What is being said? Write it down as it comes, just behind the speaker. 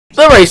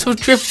Nice, we're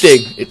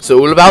drifting. It's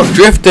all about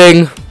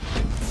drifting.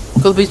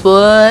 Got the Beast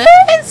Boys.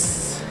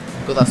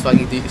 Got that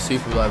swaggy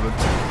super diamond.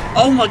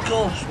 Oh my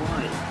gosh,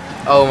 why?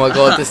 Oh my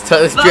god, this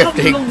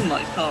drifting. How long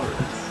my car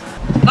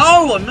is?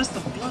 No, I missed the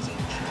bloody.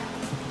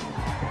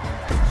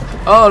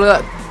 Oh, look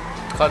at that.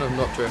 Kind of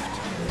not drift.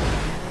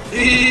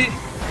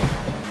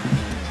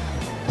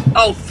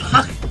 Oh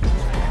fuck!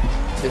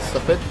 Just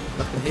stop it.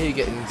 I can hear you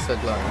getting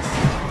sunglasses.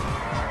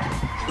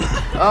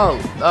 Oh,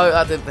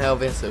 that didn't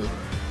help me so.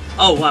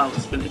 Oh wow,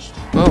 it's finished.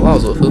 Oh, that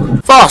was awful.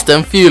 Fast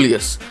and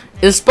Furious.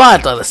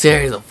 Inspired by the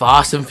series of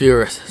Fast and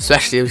Furious,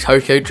 especially in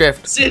Tokyo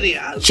Drift.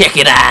 Serious. Check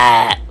it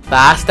out!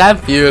 Fast and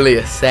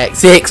Furious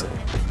 6.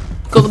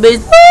 Got the big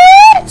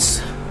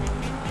boys!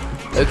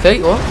 Okay,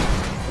 what?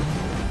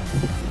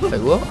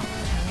 Wait,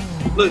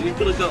 what? Look, you've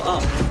got to go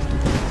up.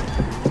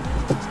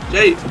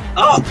 Jay,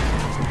 up!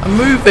 I'm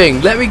moving,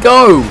 let me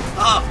go!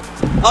 Up!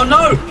 Oh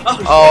no!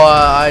 Oh,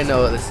 I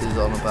know what this is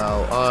on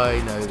about.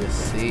 I know this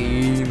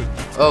scene.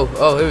 Oh,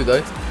 here we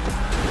go.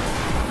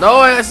 No,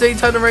 I accidentally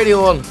turned the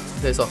radio on.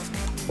 Okay, it's off.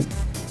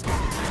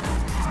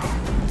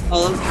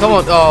 Oh, come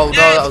on. Oh, no,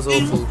 yeah, that was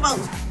awful.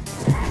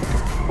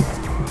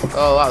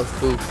 Oh, that was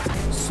cool.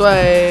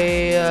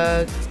 Sway.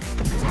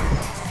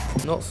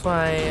 Not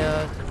sway.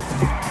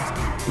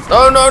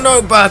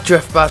 No. Bad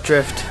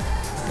drift.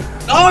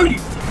 No!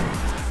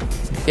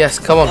 Yes,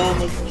 come on. Oh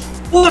my gosh.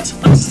 What?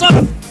 I'm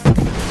stuck!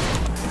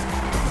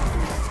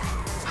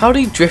 How do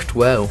you drift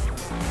well?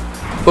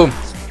 Boom.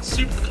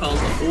 Supercars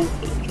are awful at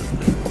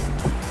drifting.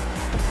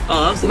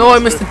 Oh, that's No, I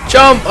missed a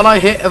jump and I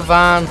hit a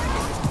van.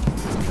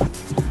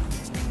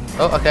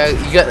 Oh, okay.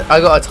 I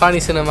got a tiny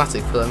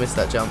cinematic for that. I missed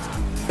that jump.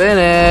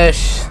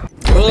 Finish.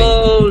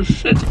 Oh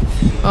shit!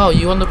 Oh,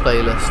 you on the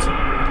playlist?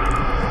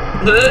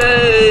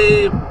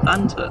 Hey,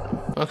 banter.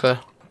 Okay.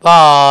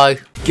 Bye.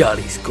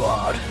 Galley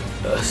Squad,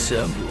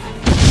 assemble.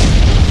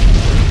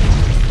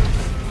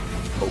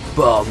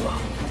 Obama,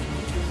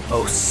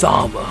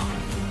 Osama,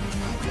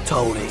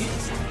 Tony,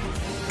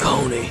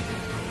 Coney,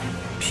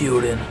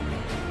 Putin,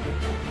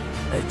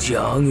 and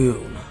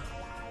Jong-un.